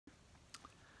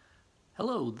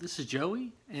Hello, this is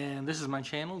Joey, and this is my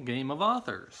channel, Game of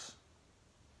Authors.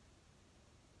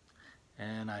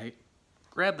 And I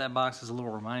grabbed that box as a little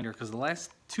reminder because the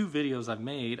last two videos I've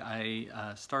made,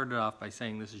 I started off by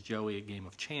saying this is Joey, a Game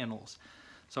of Channels.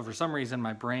 So for some reason,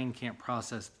 my brain can't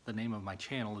process the name of my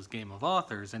channel as Game of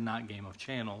Authors and not Game of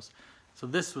Channels. So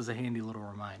this was a handy little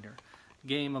reminder,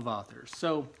 Game of Authors.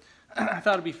 So I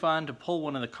thought it'd be fun to pull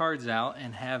one of the cards out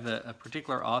and have a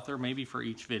particular author, maybe for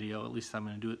each video. At least I'm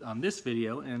going to do it on this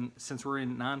video. And since we're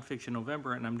in Nonfiction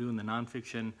November and I'm doing the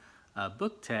Nonfiction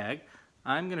book tag,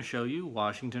 I'm going to show you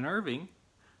Washington Irving,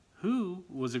 who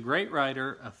was a great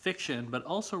writer of fiction, but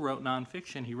also wrote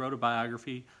nonfiction. He wrote a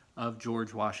biography of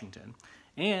George Washington.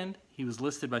 And he was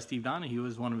listed by Steve Donahue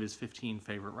as one of his 15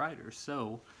 favorite writers.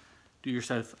 So do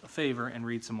yourself a favor and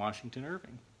read some Washington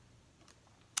Irving.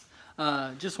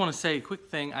 Just want to say a quick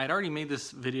thing. I'd already made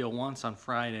this video once on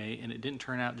Friday and it didn't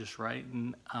turn out just right,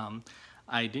 and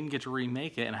I didn't get to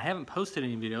remake it, and I haven't posted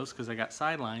any videos because I got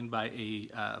sidelined by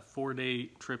a 4-day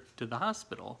trip to the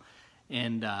hospital,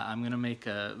 and I'm going to make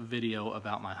a video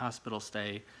about my hospital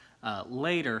stay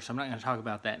later, so I'm not going to talk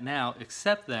about that now,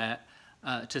 except that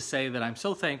to say that I'm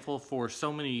so thankful for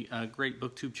so many great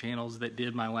Booktube channels that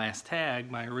did my last tag,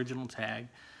 my original tag.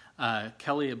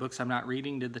 Kelly at Books I'm Not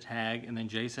Reading did the tag, and then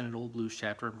Jason at Old Blues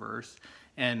Chapter and Verse.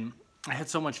 And I had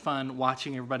so much fun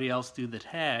watching everybody else do the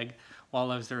tag while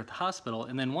I was there at the hospital.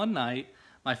 And then one night,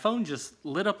 my phone just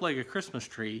lit up like a Christmas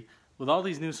tree with all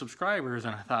these new subscribers,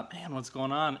 and I thought, man, what's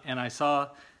going on? And I saw,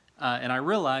 and I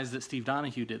realized that Steve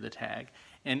Donahue did the tag.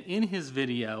 And in his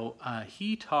video,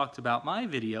 he talked about my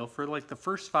video for like the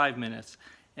first 5 minutes.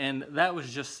 And that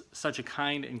was just such a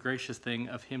kind and gracious thing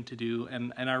of him to do,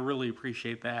 and I really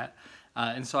appreciate that.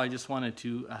 And so I just wanted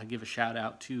to give a shout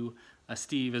out to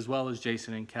Steve, as well as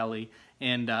Jason and Kelly.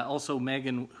 And also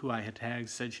Megan, who I had tagged,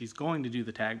 said she's going to do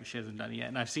the tag, but she hasn't done it yet.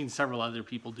 And I've seen several other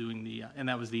people doing the, and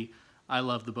that was the I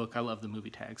love the book, I love the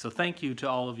movie tag. So thank you to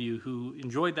all of you who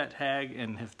enjoyed that tag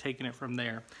and have taken it from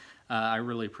there. I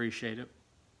really appreciate it.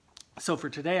 So for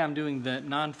today, I'm doing the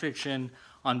nonfiction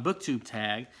on Booktube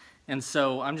tag. And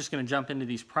so I'm just going to jump into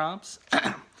these prompts.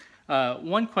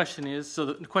 One question is, so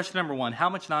the question number one, how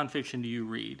much nonfiction do you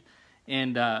read?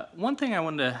 And one thing I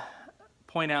wanted to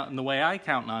point out in the way I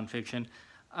count nonfiction,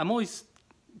 I'm always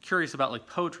curious about like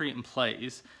poetry and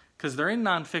plays, because they're in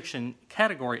nonfiction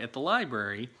category at the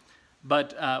library,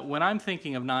 but when I'm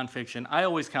thinking of nonfiction, I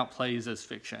always count plays as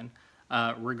fiction,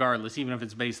 regardless, even if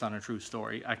it's based on a true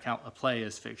story, I count a play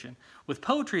as fiction. With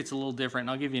poetry, it's a little different,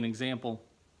 and I'll give you an example.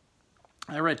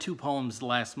 I read 2 poems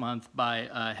last month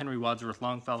by Henry Wadsworth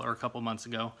Longfellow, a couple months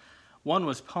ago. One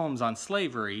was poems on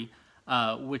slavery,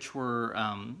 which were,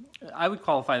 I would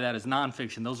qualify that as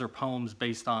nonfiction. Those are poems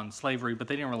based on slavery, but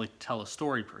they didn't really tell a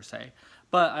story per se.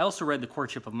 But I also read The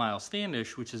Courtship of Miles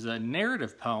Standish, which is a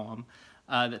narrative poem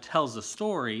that tells a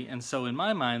story, and so in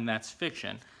my mind, that's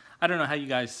fiction. I don't know how you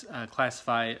guys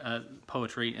classify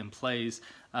poetry and plays,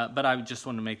 but I just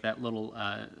want to make that little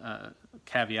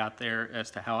caveat there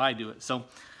as to how I do it. So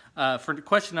for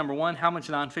question number one, how much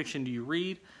nonfiction do you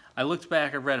read? I looked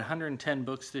back, I've read 110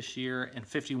 books this year, and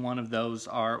 51 of those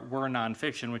were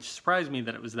nonfiction, which surprised me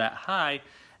that it was that high,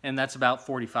 and that's about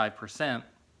 45%.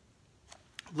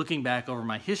 Looking back over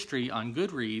my history on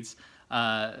Goodreads,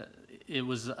 it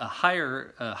was a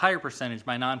higher percentage.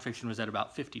 My nonfiction was at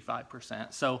about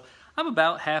 55%. So I'm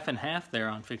about half and half there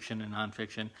on fiction and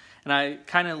nonfiction. And I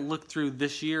kind of looked through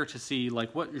this year to see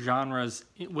like what genres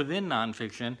within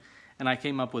nonfiction, and I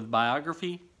came up with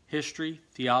biography, history,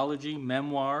 theology,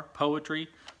 memoir, poetry,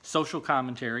 social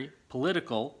commentary,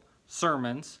 political,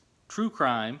 sermons, true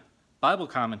crime, Bible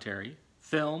commentary,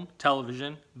 film,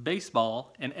 television,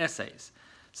 baseball, and essays.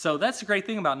 So that's the great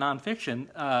thing about nonfiction.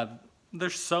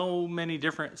 There's so many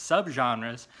different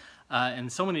subgenres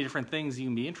and so many different things you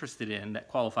can be interested in that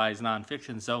qualify as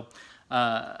nonfiction. So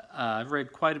I've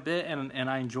read quite a bit, and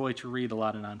I enjoy to read a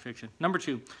lot of nonfiction. Number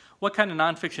two, what kind of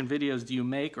nonfiction videos do you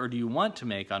make or do you want to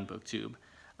make on Booktube?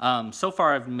 So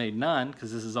far I've made none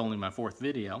because this is only my 4th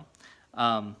video.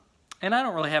 And I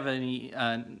don't really have any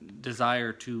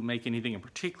desire to make anything in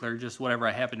particular, just whatever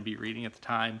I happen to be reading at the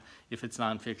time. If it's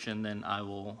nonfiction, then I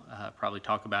will probably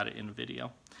talk about it in a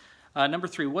video. Number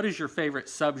 3, what is your favorite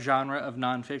subgenre of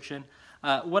nonfiction?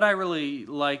 What I really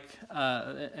like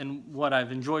and what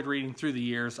I've enjoyed reading through the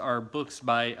years are books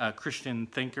by Christian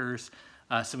thinkers.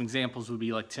 Some examples would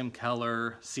be like Tim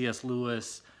Keller, C.S.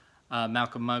 Lewis,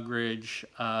 Malcolm Muggeridge,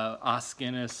 Os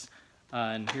Guinness.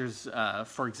 And here's,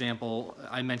 for example,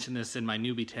 I mentioned this in my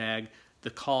newbie tag.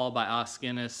 The Call by Os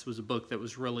Guinness was a book that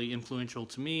was really influential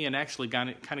to me and actually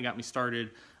kind of got me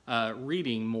started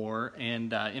reading more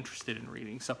and interested in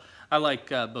reading. So I like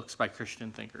books by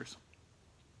Christian thinkers.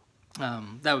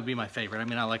 That would be my favorite. I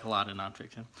mean, I like a lot of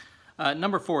nonfiction.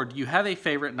 Number 4, do you have a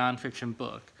favorite nonfiction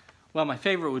book? Well, my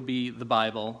favorite would be the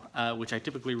Bible, which I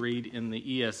typically read in the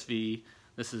ESV.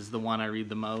 This is the one I read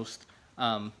the most.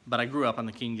 But I grew up on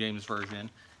the King James Version,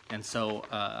 and so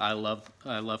I love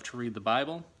to read the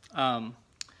Bible.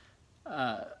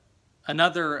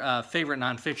 Another favorite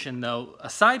nonfiction, though,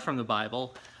 aside from the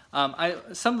Bible,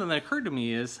 something that occurred to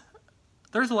me is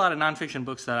there's a lot of nonfiction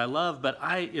books that I love, but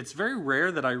it's very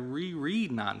rare that I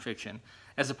reread nonfiction.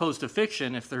 As opposed to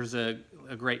fiction, if there's a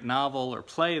great novel or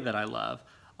play that I love,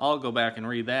 I'll go back and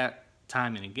read that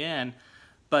time and again.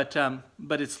 But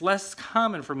it's less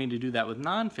common for me to do that with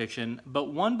nonfiction.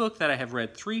 But one book that I have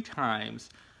read 3 times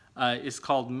is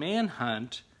called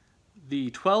Manhunt,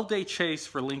 The 12-Day Chase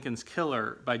for Lincoln's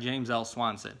Killer by James L.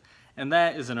 Swanson. And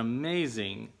that is an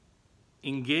amazing,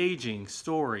 engaging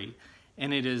story.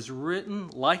 And it is written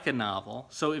like a novel.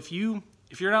 So if you're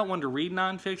not one to read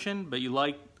nonfiction, but you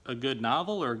like a good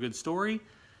novel or a good story,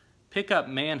 pick up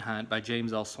Manhunt by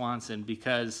James L. Swanson,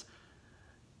 because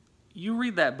you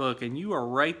read that book and you are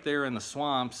right there in the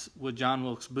swamps with John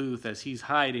Wilkes Booth as he's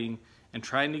hiding and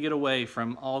trying to get away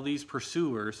from all these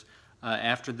pursuers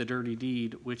after the dirty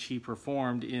deed which he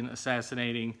performed in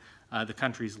assassinating the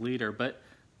country's leader. But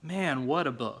man, what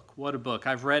a book. What a book.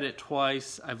 I've read it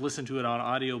twice. I've listened to it on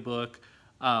audiobook.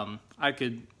 I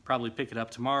could probably pick it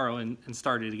up tomorrow and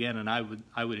start it again, and I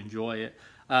would enjoy it.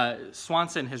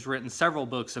 Swanson has written several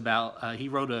books about, he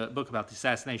wrote a book about the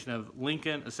assassination of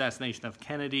Lincoln, assassination of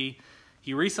Kennedy.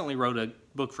 He recently wrote a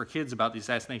book for kids about the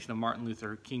assassination of Martin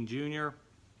Luther King Jr.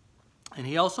 And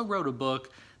he also wrote a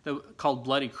book called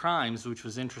Bloody Crimes, which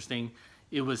was interesting.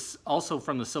 It was also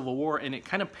from the Civil War, and it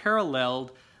kind of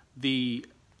paralleled the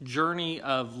journey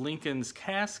of Lincoln's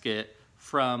casket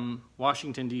from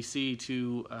Washington, D.C.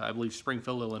 to, I believe,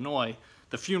 Springfield, Illinois,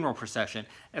 the funeral procession.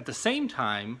 At the same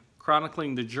time,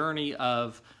 chronicling the journey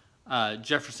of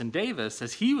Jefferson Davis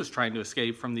as he was trying to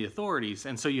escape from the authorities.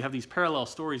 And so you have these parallel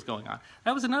stories going on.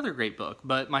 That was another great book,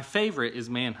 but my favorite is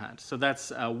Manhunt. So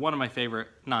that's one of my favorite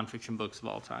nonfiction books of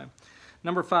all time.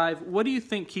 Number 5, what do you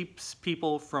think keeps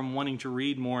people from wanting to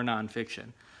read more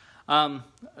nonfiction?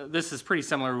 This is pretty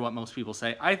similar to what most people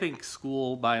say. I think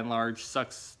school, by and large,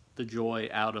 sucks the joy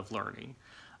out of learning.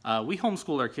 We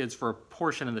homeschool our kids for a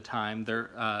portion of the time.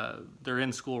 They're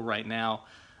in school right now.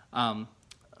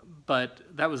 But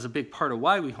that was a big part of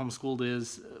why we homeschooled.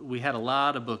 Is we had a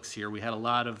lot of books here. We had a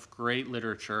lot of great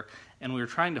literature, and we were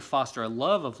trying to foster a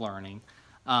love of learning.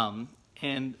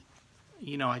 And,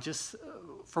 you know,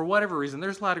 for whatever reason,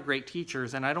 there's a lot of great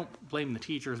teachers, and I don't blame the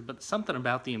teachers, but something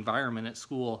about the environment at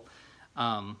school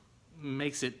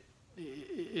makes it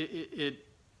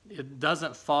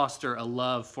doesn't foster a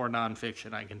love for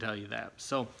nonfiction, I can tell you that.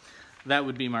 So that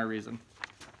would be my reason.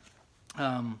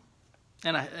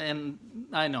 And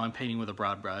I know I'm painting with a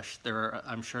broad brush.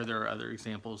 I'm sure there are other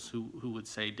examples who would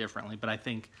say differently, but I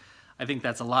think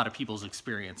that's a lot of people's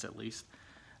experience, at least.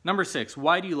 Number 6,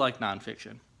 why do you like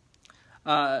nonfiction?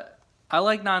 I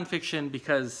like nonfiction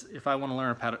because if I want to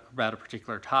learn about a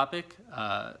particular topic,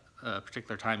 a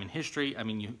particular time in history, I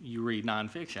mean, you read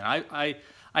nonfiction.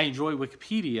 I enjoy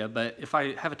Wikipedia, but if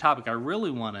I have a topic I really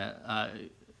want to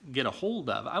get a hold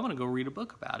of, I want to go read a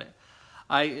book about it.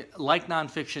 I like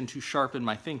nonfiction to sharpen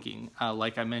my thinking,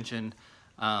 like I mentioned,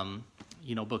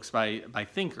 you know, books by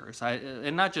thinkers,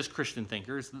 and not just Christian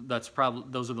thinkers. Those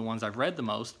are the ones I've read the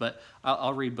most. But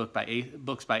I'll read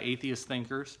books by atheist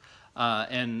thinkers,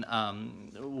 and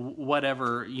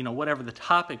whatever the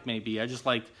topic may be. I just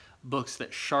like books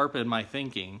that sharpen my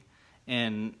thinking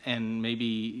and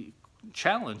maybe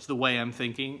challenge the way I'm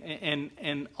thinking,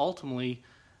 and ultimately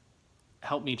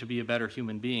help me to be a better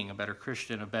human being, a better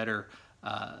Christian, better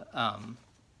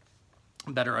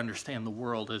understand the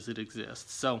world as it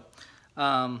exists. So,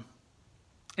 and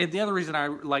the other reason I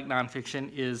like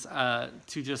nonfiction is I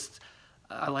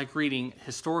like reading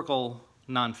historical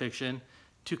nonfiction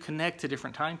to connect to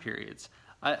different time periods.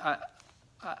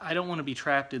 I don't want to be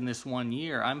trapped in this one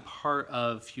year. I'm part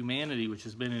of humanity, which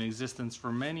has been in existence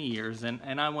for many years,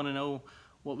 and I want to know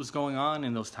what was going on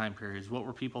in those time periods. What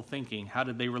were people thinking? How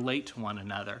did they relate to one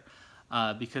another?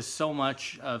 Because so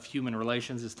much of human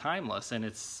relations is timeless, and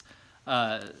it's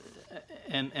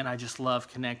and I just love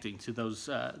connecting to those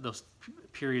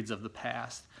periods of the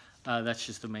past. That's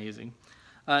just amazing.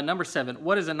 Number 7,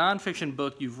 what is a nonfiction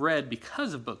book you've read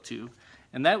because of Booktube?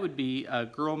 And that would be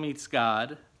Girl Meets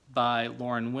God by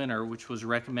Lauren Winner, which was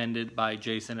recommended by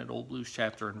Jason at Old Blues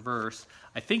Chapter and Verse.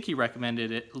 I think he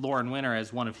recommended Lauren Winner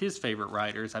as one of his favorite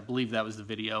writers. I believe that was the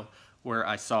video where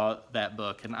I saw that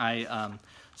book. And I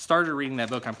started reading that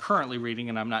book. I'm currently reading,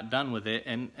 and I'm not done with it,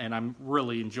 and I'm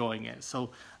really enjoying it.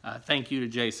 So thank you to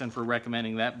Jason for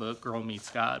recommending that book, Girl Meets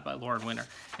God by Lauren Winner.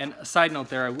 And a side note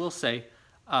there, I will say,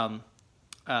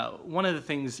 one of the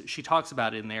things she talks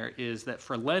about in there is that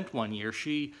for Lent one year,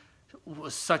 she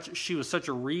was such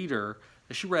a reader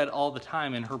that she read all the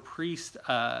time, and her priest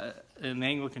in the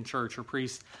Anglican Church, her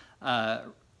priest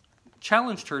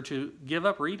challenged her to give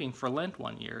up reading for Lent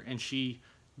one year, and she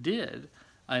did.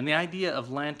 And the idea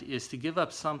of Lent is to give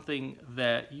up something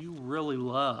that you really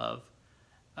love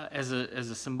as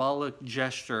a symbolic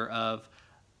gesture of,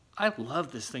 I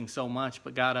love this thing so much,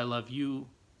 but God, I love you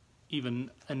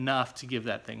even enough to give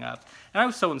that thing up. And I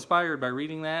was so inspired by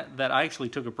reading that I actually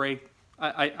took a break.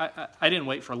 I didn't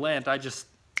wait for Lent. I just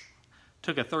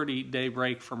took a 30-day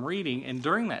break from reading, and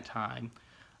during that time,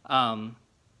 and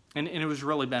it was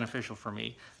really beneficial for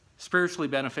me, spiritually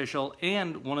beneficial.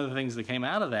 And one of the things that came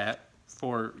out of that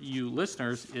for you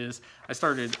listeners is I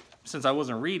started, since I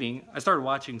wasn't reading, I started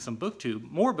watching some Booktube,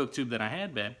 more Booktube than I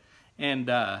had been, and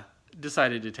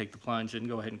decided to take the plunge and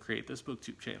go ahead and create this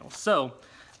Booktube channel. So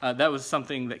that was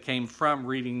something that came from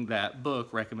reading that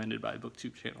book recommended by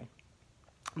Booktube channel.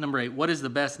 Number 8, what is the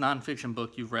best nonfiction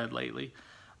book you've read lately?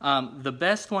 The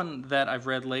best one that I've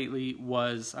read lately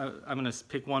was, I'm going to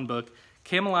pick one book,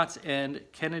 Camelot's End,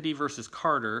 Kennedy versus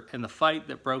Carter, and the Fight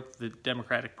That Broke the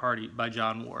Democratic Party by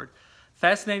John Ward.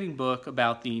 Fascinating book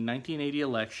about the 1980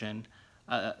 election,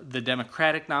 the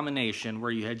Democratic nomination,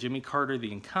 where you had Jimmy Carter,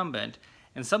 the incumbent,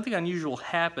 and something unusual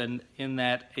happened in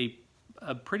that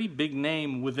a pretty big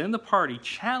name within the party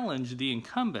challenged the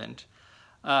incumbent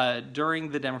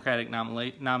during the Democratic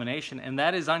nomination, and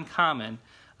that is uncommon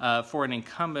for an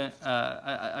incumbent.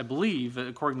 I believe,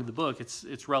 according to the book,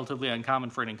 it's relatively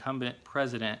uncommon for an incumbent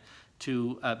president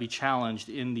to be challenged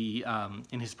in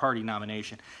his party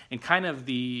nomination, and kind of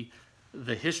the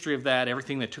history of that,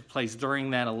 everything that took place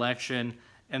during that election,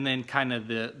 and then kind of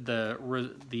the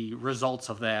results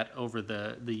of that over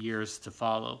the years to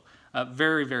follow.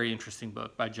 Very, very interesting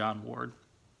book by John Ward.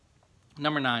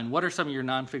 Number 9, what are some of your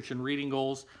nonfiction reading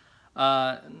goals?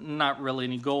 Not really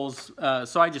any goals,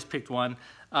 so I just picked one.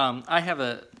 I have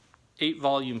a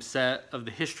 8-volume set of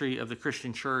the History of the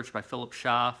Christian Church by Philip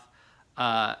Schaff,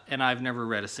 and I've never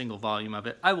read a single volume of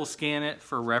it. I will scan it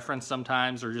for reference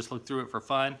sometimes or just look through it for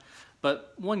fun,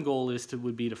 but one goal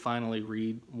would be to finally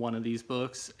read one of these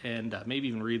books, and maybe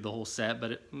even read the whole set,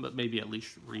 but maybe at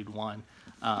least read one,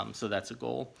 so that's a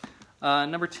goal.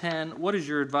 Number 10, what is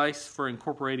your advice for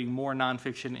incorporating more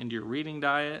nonfiction into your reading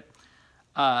diet?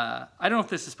 I don't know if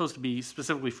this is supposed to be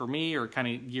specifically for me or kind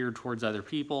of geared towards other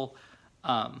people.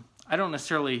 I don't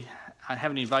necessarily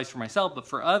have any advice for myself, but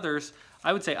for others,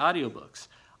 I would say audiobooks.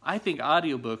 I think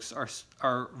audiobooks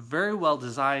are very well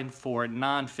designed for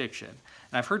nonfiction.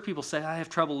 And I've heard people say, I have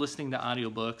trouble listening to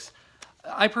audiobooks.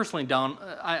 I personally don't.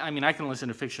 I mean, I can listen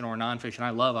to fiction or nonfiction.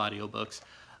 I love audiobooks.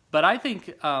 But I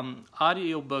think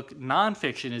audiobook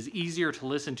nonfiction is easier to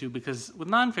listen to, because with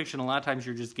nonfiction, a lot of times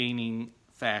you're just gaining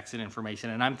facts and information.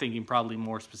 And I'm thinking probably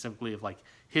more specifically of like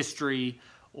history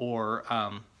or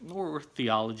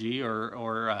theology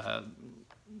or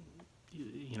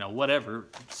you know, whatever,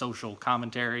 social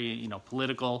commentary, you know,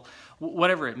 political,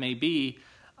 whatever it may be.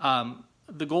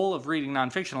 The goal of reading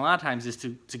nonfiction a lot of times is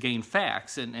to gain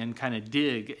facts and kind of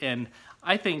dig. And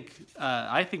I think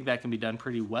that can be done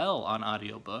pretty well on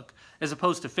audiobook, as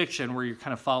opposed to fiction where you're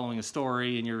kind of following a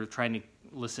story and you're trying to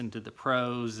listen to the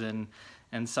prose, and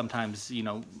sometimes, you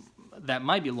know, that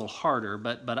might be a little harder,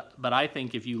 but I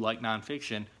think if you like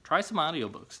nonfiction, try some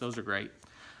audiobooks. Those are great.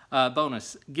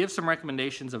 Bonus, give some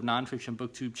recommendations of nonfiction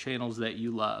Booktube channels that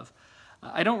you love.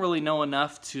 I don't really know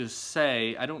enough to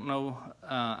say. I don't know.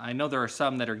 I know there are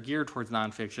some that are geared towards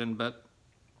nonfiction, but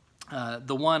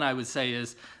the one I would say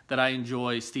is that I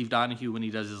enjoy Steve Donahue when he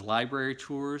does his library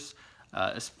tours,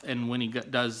 and when he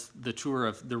does the tour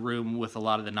of the room with a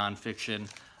lot of the nonfiction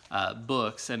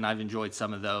books, and I've enjoyed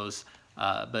some of those.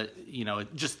 But you know,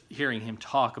 just hearing him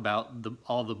talk about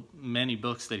all the many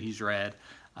books that he's read,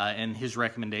 and his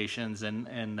recommendations,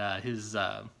 and his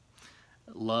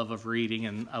love of reading,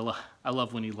 and I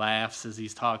love when he laughs as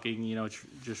he's talking. You know, it's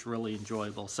just really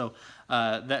enjoyable. So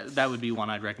that would be one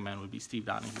I'd recommend, would be Steve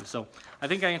Donahue. So I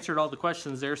think I answered all the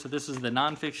questions there. So this is the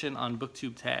nonfiction on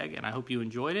Booktube Tag, and I hope you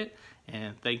enjoyed it.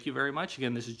 And thank you very much.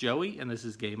 Again, this is Joey, and this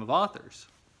is Game of Authors.